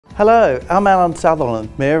Hello, I'm Alan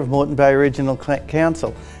Sutherland, Mayor of Moreton Bay Regional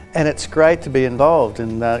Council, and it's great to be involved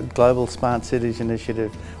in the Global Smart Cities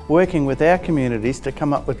initiative, working with our communities to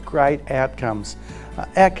come up with great outcomes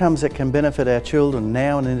that can benefit our children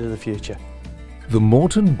now and into the future. The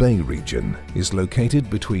Moreton Bay region is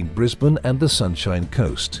located between Brisbane and the Sunshine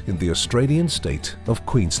Coast in the Australian state of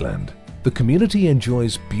Queensland. The community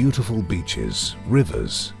enjoys beautiful beaches,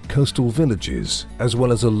 rivers, coastal villages, as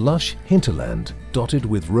well as a lush hinterland dotted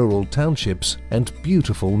with rural townships and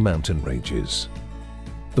beautiful mountain ranges.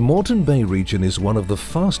 The Moreton Bay region is one of the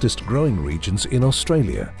fastest growing regions in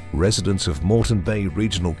Australia. Residents of Moreton Bay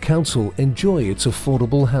Regional Council enjoy its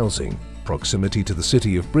affordable housing, proximity to the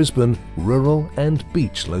city of Brisbane, rural and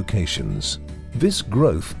beach locations. This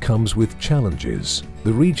growth comes with challenges.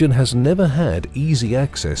 The region has never had easy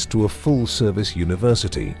access to a full-service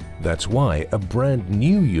university. That's why a brand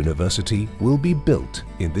new university will be built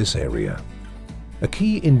in this area. A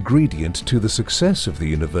key ingredient to the success of the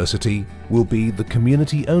university will be the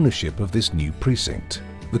community ownership of this new precinct.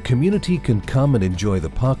 The community can come and enjoy the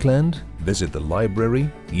parkland, visit the library,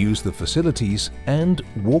 use the facilities, and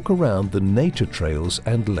walk around the nature trails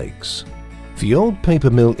and lakes. The old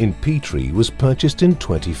paper mill in Petrie was purchased in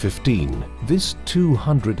 2015. This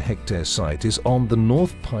 200-hectare site is on the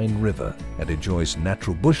North Pine River and enjoys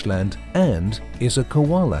natural bushland and is a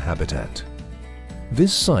koala habitat.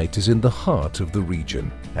 This site is in the heart of the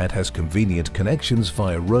region and has convenient connections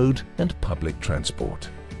via road and public transport.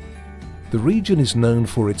 The region is known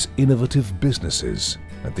for its innovative businesses,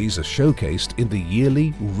 and these are showcased in the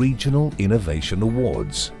yearly Regional Innovation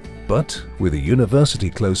Awards. But with a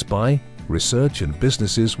university close by, research and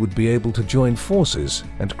businesses would be able to join forces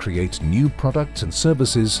and create new products and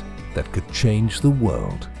services that could change the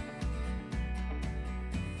world.